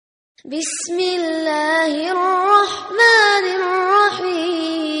பிஸ்மில்லாஹிர் ரஹ்மானிர்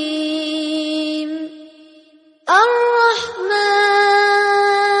ரஹீம். அர்-ரஹ்மான்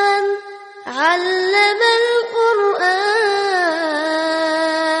அல்லமல் குர்ஆன்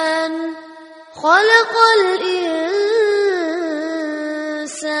خلقல்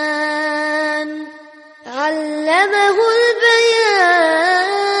இன்சான் அல்லமஹுல் பயான்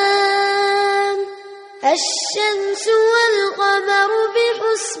الشمس والقمر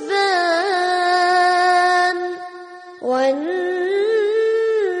بحسبان والنجم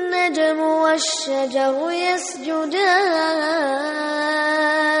والشجر يسجدان.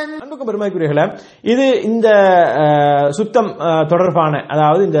 பெருமைக்குரியர்களே, இது இந்த சுத்தம் தொடர்பான,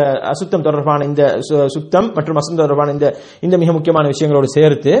 அதாவது இந்த அசுத்தம் தொடர்பான இந்த சுத்தம் மற்றும் அசுத்தம் தொடர்பான இந்த மிக முக்கியமான விஷயங்களோடு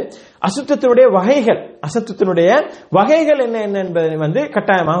சேர்த்து அசுத்தத்தினுடைய வகைகள் என்ன என்பதை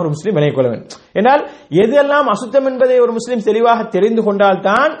கட்டாயமாக ஒரு முஸ்லீம் விளங்கிக் கொள்ள வேண்டும். என்றால் எதெல்லாம் அசுத்தம் என்பதை ஒரு முஸ்லீம் தெளிவாக தெரிந்து கொண்டால்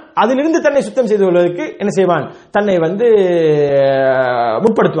தான் அதிலிருந்து தன்னை சுத்தம் செய்து கொள்வதற்கு என்ன செய்வான், தன்னை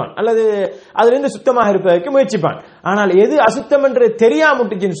முற்படுத்துவான் அல்லது அதிலிருந்து சுத்தமாக இருப்பதற்கு முயற்சிப்பான். ஆனால் எது அசுத்தம் என்று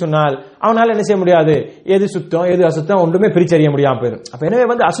தெரியாமட்டுச்சுன்னு சொன்னால் அவனால் என்ன செய்ய முடியாது, எது சுத்தம் எது அசுத்தம் ஒன்றுமே பிரிச்சறிய முடியாம போயிடும். அப்ப எனவே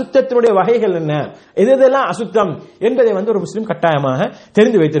அசுத்தத்தினுடைய வகைகள் என்ன, எதெல்லாம் அசுத்தம் என்பதை ஒரு முஸ்லீம் கட்டாயமாக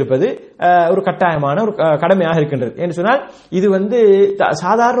தெரிந்து வைத்திருப்பது ஒரு கட்டாயமான ஒரு கடமையாக இருக்கின்றது. என்று சொன்னால் இது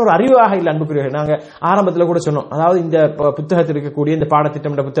சாதாரண ஒரு அறிவாக இல்லை அன்புக்குரியவர்கள். நாங்க ஆரம்பத்தில் கூட சொன்னோம், அதாவது இந்த புத்தகத்தில் இருக்கக்கூடிய இந்த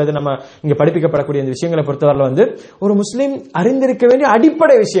பாடத்திட்டம் என்ற புத்தகத்தை நம்ம இங்க படிப்பிக்கப்படக்கூடிய இந்த விஷயங்களை பொறுத்தவரை ஒரு முஸ்லீம் அறிந்திருக்க வேண்டிய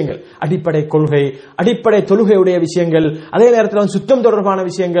அடிப்படை விஷயங்கள், அடிப்படை கொள்கை, அடிப்படை தொழுகையுடைய விஷயங்கள், அதே நேரத்தில் சுத்தம் தொடர்பான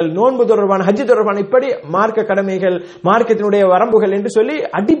விஷயங்கள், நோன்பு தொடர்பான, ஹஜ் தொடர்பான, இப்படி மார்க்க கடமைகள், மார்க்கத்தினுடைய வரம்புகள் என்று சொல்லி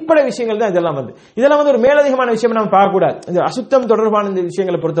அடிப்படை விஷயங்கள் தான் இதெல்லாம் இதெல்லாம் ஒரு மேலதிகமான விஷயம் நம்ம பார்க்க கூடாது. இந்த அசுத்தம் தொடர்பான இந்த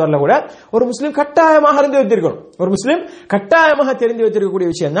விஷயங்களை பொறுத்தவரை கூட ஒரு முஸ்லீம் கட்டாயமாக அறிந்து வைத்திருக்கணும். ஒரு முஸ்லீம் கட்டாயமாக தெரிந்து வைத்திருக்கக்கூடிய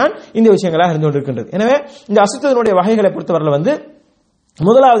விஷயம் தான் இந்த விஷயங்களாக இருந்து கொண்டிருக்கின்றது. எனவே இந்த அசுத்தத்தினுடைய வகைகளை பொறுத்தவரை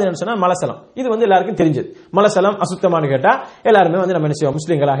முதலாவது என்ன சொன்னா மலசலம். இது எல்லாருக்கும் தெரிஞ்சது. மலசலம் அசுத்தமானு கேட்டா எல்லாருமே நம்ம என்ன செய்வோம்,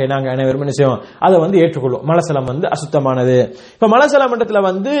 முஸ்லீம்களாக நாங்க அனைவரும் என்ன செய்வோம், அதை ஏற்றுக்கொள்வோம். மலசலம் அசுத்தமானது. இப்ப மலசல மண்டலத்துல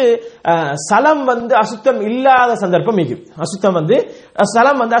சலம் அசுத்தம் இல்லாத சந்தர்ப்பம் மிகுது. அசுத்தம்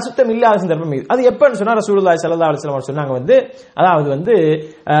சலம் அசுத்தம் இல்லாத சந்தர்ப்பம் மிகுது. அது எப்பன்னு சொன்னா ரசூலுல்லாஹி ஸல்லல்லாஹு அலைஹி வஸல்லம் சொன்னாங்க, அதாவது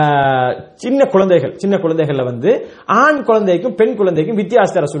சின்ன குழந்தைகள்ல ஆண் குழந்தைக்கும் பெண் குழந்தைக்கும்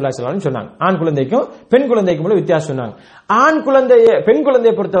வித்தியாசத்தை ரசூலுல்லாஹி ஸல்லல்லாஹு அலைஹி வஸல்லம் சொன்னாங்க. ஆண் குழந்தைக்கும் பெண் குழந்தைக்கும் உள்ள வித்தியாசம் சொன்னாங்க. ஆண் குழந்தைய பெண்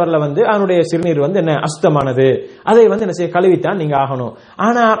குழந்தையை பொறுத்தவரை அதனுடைய சிறுநீர் என்ன அசுத்தமானது, அதை என்ன செய்ய கழுவித்தான் நீங்க ஆகணும்.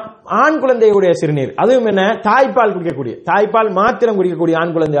 ஆனா ஆண் குழந்தையுடைய சிறுநீர், அதுவும் என்ன தாய்ப்பால் குடிக்கக்கூடிய, தாய்ப்பால் மாத்திரம் குடிக்கக்கூடிய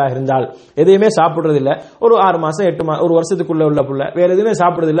ஆண் குழந்தையாக இருந்தால் எதையுமே சாப்பிடுறது இல்ல, ஒரு 6 மாசம் 8 மாசம் ஒரு வருஷத்துக்குள்ள உள்ள புள்ள வேற எதுவுமே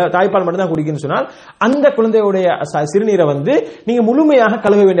சாப்பிடுறது இல்ல, தாய்ப்பால் மட்டும் தான் குடிக்கணும்னு சொன்னால் அந்த குழந்தையுடைய சிறுநீரை நீங்க முழுமையாக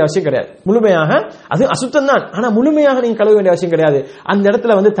கழுவ வேண்டிய அவசியம் கிடையாது. முழுமையாக அது அசுத்தம் தான், ஆனா முழுமையாக நீங்க கழுவ வேண்டிய அவசியம் கிடையாது. அந்த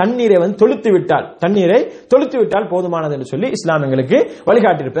இடத்துல தண்ணீரை தொளித்து விட்டால் போதுமானது என்று சொல்லி இஸ்லாம் எங்களுக்கு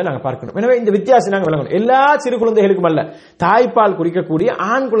வழிகாட்டியிருப்பதை நாங்கள் பார்க்கணும். எனவே இந்த வித்தியாசம் நாங்கள் விளங்கணும். எல்லா சிறு குழந்தைகளுக்கும் அல்ல, தாய்ப்பால் குடிக்கக்கூடிய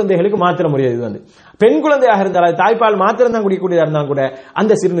ஆண் குழந்தைகளுக்கு மாத்திரம் முடியாது. இது பெண் குழந்தையாக இருந்தால் தாய்ப்பால் மாத்திரம் தான் குடிக்கக்கூடியதாக இருந்தால் கூட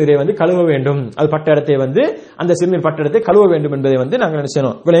அந்த சிறுநீரை கழுவ வேண்டும். அது பட்ட இடத்தை அந்த சிறுநீர் பட்ட இடத்தை கழுவ வேண்டும் என்பதை நாங்கள்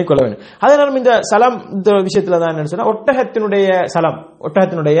நினைச்சோம் விலகிக் கொள்ள வேண்டும். அதனால இந்த சலம் விஷயத்துல தான் நினைச்சோம்,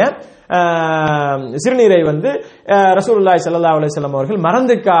 ஒட்டகத்தினுடைய சிறுநீரை ரசூலுல்லாஹி ஸல்லல்லாஹு அலைஹி வஸல்லம் அவர்கள்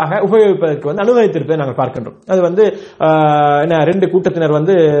மருந்துக்காக உபயோகிப்பதற்கு அனுமதித்திருப்பதை நாங்கள் பார்க்கின்றோம். அது ரெண்டு கூட்டத்தினர்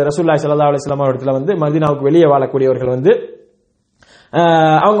ரசூலுல்லாஹி ஸல்லல்லாஹு அலைஹி வஸல்லம் அவர்கள் மதீனாவுக்கு வெளியே வாழக்கூடியவர்கள்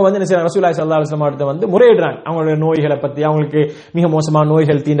அவங்க ரசூலுல்லாஹி ஸல்லல்லாஹு அலைஹி வஸல்லம் முறையிடுறாங்க. அவங்களுடைய நோய்களை பத்தி, அவங்களுக்கு மிக மோசமான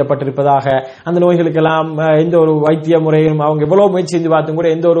நோய்கள் தீண்டப்பட்டிருப்பதாக, அந்த நோய்களுக்கெல்லாம் எந்த ஒரு வைத்திய முறையும் அவங்க எவ்வளவு முயற்சி செஞ்சு பார்த்தும் கூட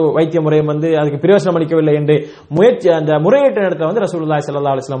எந்த ஒரு வைத்திய முறையும் அதுக்கு பிரயோஜனம் அளிக்கவில்லை என்று அந்த முறையீட்டு நேரத்தில் ரசூலுல்லாஹி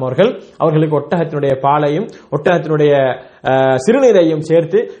ஸல்லல்லாஹு அலைஹி வஸல்லம் அவர்களுக்கு ஒட்டகத்தினுடைய பாலையும் ஒட்டகத்தினுடைய சிறுநீரையும்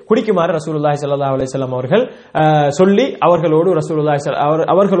சேர்த்து குடிக்குமாறு ரசூலுல்லாஹி ஸல்லல்லாஹு அலைஹி வஸல்லம் அவர்கள் சொல்லி அவர்களோடு ரசூலுல்லாஹி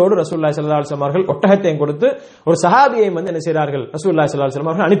ஸல்லல்லாஹு அலைஹி வஸல்லம் அவர்கள் ஒட்டகத்தையும் கொடுத்து ஒரு சஹாபியை என்ன செய்கிறார்கள், ரசூலுல்லாஹி ஸல்லல்லாஹு அலைஹி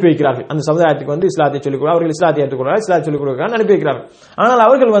வஸல்லம் அவர்கள் அனுப்பி வைக்கிறார்கள். அந்த சமுதாயத்துக்கு இஸ்லாத்தை சொல்லிக் கொடுக்க, அவர்கள் இஸ்லாத்தை ஏற்றுக்கொள்கிறார்கள், இஸ்லாத்தை சொல்லிக் கொடுக்கிறார்கள், அனுப்பி வைக்கிறார்கள். ஆனால்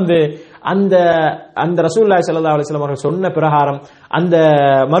அவர்கள் அந்த ரசூலுல்லாஹி ஸல்லல்லாஹு அலைஹி வஸல்லம் அவர்கள் சொன்ன பிரகாரம் அந்த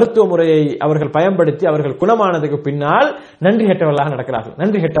மருத்துவ முறையை அவர்கள் பயன்படுத்தி அவர்கள் குணமானதுக்கு பின்னால் நன்றி கெட்டவர்களாக நடக்கிறார்கள்.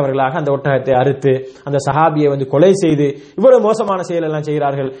 நன்றி கெட்டவர்களாக அந்த ஒட்டகத்தை அறுத்து அந்த சஹாபியை கொலை செய்து இவ்வளவு மோசமான செயல் எல்லாம்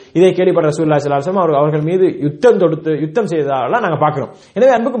செய்கிறார்கள். இதை கேள்விப்பட்ட ரசூலுல்லாஹி ஸல்லல்லாஹு அலைஹி வஸல்லம் அவர்கள் மீது யுத்தம் செய்ததாக நாங்கள் பார்க்கிறோம்.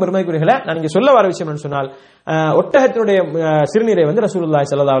 எனவே அன்புக்கும் பெருமைக்குரியவர்களே, நான் இங்கே சொல்ல வர விஷயம் என்று சொன்னால், ஒட்டகத்தினுடைய சிறுநீரை ரசூலுல்லாஹி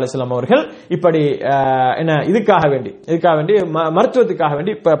ஸல்லல்லாஹு அலைஹி வஸல்லம் அவர்கள் இப்படி இதுக்காக வேண்டி மருத்துவத்துக்காக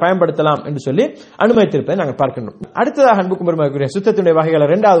வேண்டி பயன்படுத்தலாம் என்று சொல்லி அனுமதித்திருப்பதை நாங்கள் பார்க்கின்றோம். அடுத்ததாக அன்புக்கும் பெருமைக்குரிய சுத்தத்தினுடைய வகைகள்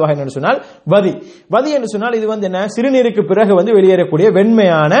இரண்டாவது வகை என்று சொன்னால் வதி என்று சொன்னால் இது சிறுநீருக்கு பிறகு வெளியேறக்கூடிய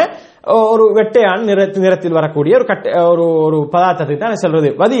வெண்மையான ஒரு வெட்டையான நிறத்தில் வரக்கூடிய ஒரு பதார்த்தத்தை தான் சொல்றது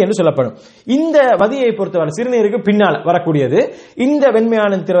வதி என்று சொல்லப்படும். இந்த வதியை பொறுத்தவரை சிறுநீருக்கு பின்னால் வரக்கூடியது. இந்த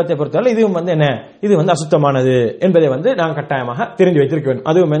வெண்மையான திரவத்தை பொறுத்தவரை இதுவும் என்ன, இது அசுத்தமானது என்பதை நாம் கட்டாயமாக தெரிஞ்சு வைத்திருக்க வேண்டும்.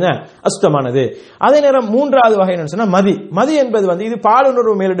 அதுவும் என்ன, அசுத்தமானது. அதே நேரம் மூன்றாவது வகை என்ன சொன்னா மதி. மதி என்பது இது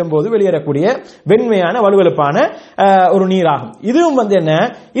பாலுணர்வு மேலிடும் போது வெளியேறக்கூடிய வெண்மையான வலுவலுப்பான ஒரு நீராகும். இதுவும் என்ன,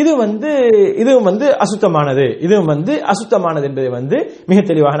 இதுவும் அசுத்தமானது. இதுவும் அசுத்தமானது என்பதை மிக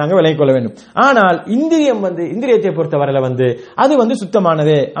தெளிவாக நாங்கள் விளங்கிக் கொள்ள வேண்டும். ஆனால் இந்திரியத்தை பொறுத்தவரையில அது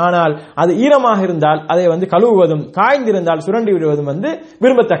சுத்தமானதே. ஆனால் அது ஈரமாக இருந்தால் அதை கழுவுவதும், காய்ந்திருந்தால் சுரண்டி விடுவதும்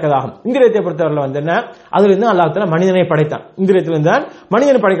விரும்பத்தக்கதாகும். இந்திரியத்தை பொறுத்தவரையில என்ன, அதிலிருந்து அல்லாஹ் தஆலா மனிதனை படைத்தான். இந்திரியத்திலிருந்து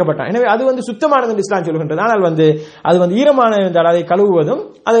மனிதன் படைக்கப்பட்டான். எனவே அது சுத்தமானது என்று இஸ்லாம் சொல்கின்றது. ஆனால் அது ஈரமான இருந்தால் அதை கழுவுவதும்,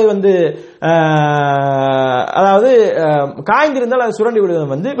 அதை அதாவது காய்ந்திருந்தால் அதை சுரண்டி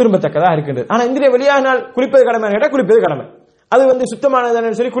விடுவதும் விரும்பத்தக்கதாக இருக்கின்றது. ஆனால் இந்திரிய வெளியானால் குளிப்பது கடமை கேட்டால் குளிப்பது கடமை. அது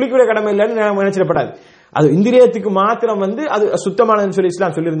சுத்தமானதுன்னு சொல்லி குளிக்கிற கடமை இல்லைன்னு நினைச்சிடப்படாது. அது இந்திரியத்துக்கு மாத்திரம் அது சுத்தமானதுன்னு சொல்லி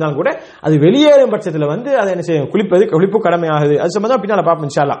இஸ்லாம் சொல்லியிருந்தாலும் கூட அது வெளியேறும் பட்சத்தில் அதை என்ன செய்யும், குளிப்பு கடமையாகுது. அது சம்பந்தமா பின்னால பார்ப்போம்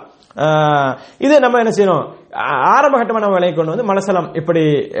இன்ஷா அல்லாஹ். இதை நம்ம என்ன செய்யணும், ஆரம்ப கட்டமாக நம்ம விலையை கொண்டு மலசலம் எப்படி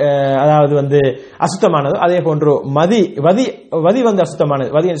அதாவது அசுத்தமானது, அதே போன்று வதி அசுத்தமானது.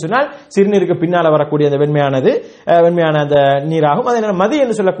 வதி என்று சொன்னால் சிறுநீருக்கு பின்னால வரக்கூடிய அந்த வெண்மையான அந்த நீராகும். அதே நேரம் மதி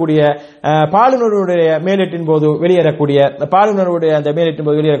என்று சொல்லக்கூடிய பாலுணர்வுடைய மேலிட்டின் போது வெளியேறக்கூடிய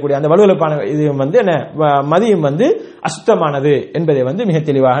அந்த வலுவலுப்பான இதுவும் என்ன, மதியும் அசுத்தமானது என்பதை மிக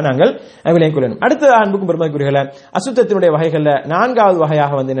தெளிவாக நாங்கள் விளங்கிக் கொள்ளணும். அடுத்த அன்புக்கும் பெருமதிக்குரியவர்களே, அசுத்தத்தினுடைய வகைகள்ல நான்காவது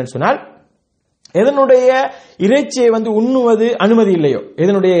வகையாக என்னன்னு சொன்னால், எதனுடைய இறைச்சியை உண்ணுவது அனுமதி இல்லையோ,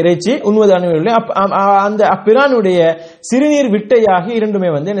 எதனுடைய இறைச்சி உண்ணுவது அனுமதி இல்லையோ அந்த அப்பிரானுடைய சிறுநீர் விட்டையாகி இரண்டுமே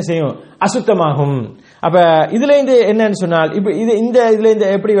என்ன செய்யும், அசுத்தமாகும். அப்ப இதுல இருந்து என்னன்னு சொன்னால், இப்ப இதுல இருந்து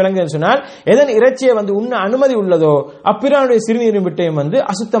எப்படி விளங்குதுன்னு சொன்னால், எதன் இறைச்சியை உண்ண அனுமதி உள்ளதோ அப்பிரானுடைய சிறுநீரும் விட்டையும்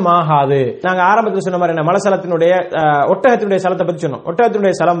அசுத்தமாகாது. நாங்க ஆரம்பத்தில் சொன்ன மாதிரி மலசலத்தினுடைய ஒட்டகத்தினுடைய சலத்தை பத்தி சொன்னோம்.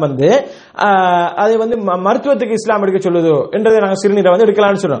 ஒட்டகத்தினுடைய சலம் அதை மருத்துவத்துக்கு இஸ்லாம் எடுக்க சொல்லுதோ என்றதை நாங்க சிறுநீரை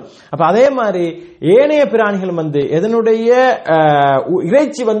எடுக்கலாம்னு சொன்னோம். அப்ப அதே மாதிரி ஏனைய பிராணிகள் எதனுடைய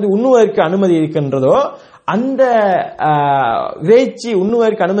இறைச்சி உண்ணுவதற்கு அனுமதி இருக்கின்றதோ அந்த இறைச்சி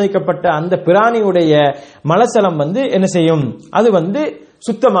உண்ணுவதற்கு அனுமதிக்கப்பட்ட அந்த பிராணியுடைய மலசலம் என்ன செய்யும், அது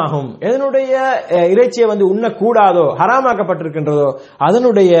சுத்தமாகும். எதனுடைய இறைச்சியை உண்ணக்கூடாதோ, ஹராமாக்கப்பட்டிருக்கின்றதோ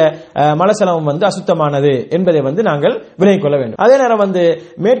அதனுடைய மலசலம் அசுத்தமானது என்பதை நாங்கள் விலகிக் கொள்ள வேண்டும். அதே நேரம்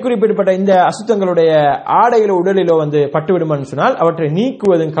மேற்குறிப்பிடப்பட்ட இந்த அசுத்தங்களுடைய ஆடையிலோ உடலிலோ பட்டுவிடும் சொன்னால் அவற்றை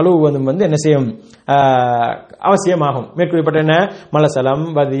நீக்குவதும் கழுவுவதும் என்ன செய்யும், அவசியமாகும். மேற்குறிப்பிட்ட என்ன, மலசலம்,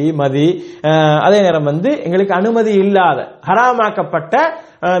 வதி, மதி. அதே நேரம் எங்களுக்கு அனுமதி இல்லாத ஹராமாக்கப்பட்ட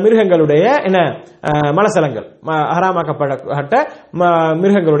மிருகங்களுடைய என்ன மலசலங்கள், ஹராமாக்கப்பட்ட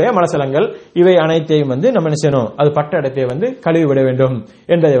மிருகங்களுடைய மலசலங்கள், இவை அனைத்தையும் நம்ம என்ன செய்யணும், அது பட்ட இடத்தை கழுவி விட வேண்டும்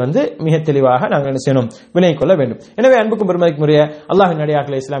என்பதை மிக தெளிவாக நாங்கள் என்ன செய்யணும், விலகிக் கொள்ள வேண்டும். எனவே அன்புக்கும் பெருமதிக்குரிய அல்லாஹ்வின்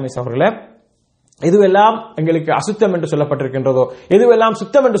அடியார்களே, இஸ்லாமிய சகோதரர்களே, எதுவெல்லாம் எங்களுக்கு அசுத்தம் என்று சொல்லப்பட்டிருக்கின்றதோ, எதுவெல்லாம்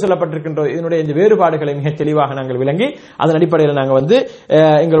சுத்தம் என்று சொல்லப்பட்டிருக்கின்றதோ, இதனுடைய இந்த வேறுபாடுகளை மிக தெளிவாக நாங்கள் விளங்கி அதன் அடிப்படையில் நாங்கள்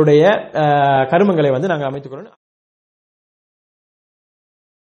எங்களுடைய கருமங்களை நாங்கள் அமைத்துக் கொள்ளணும்.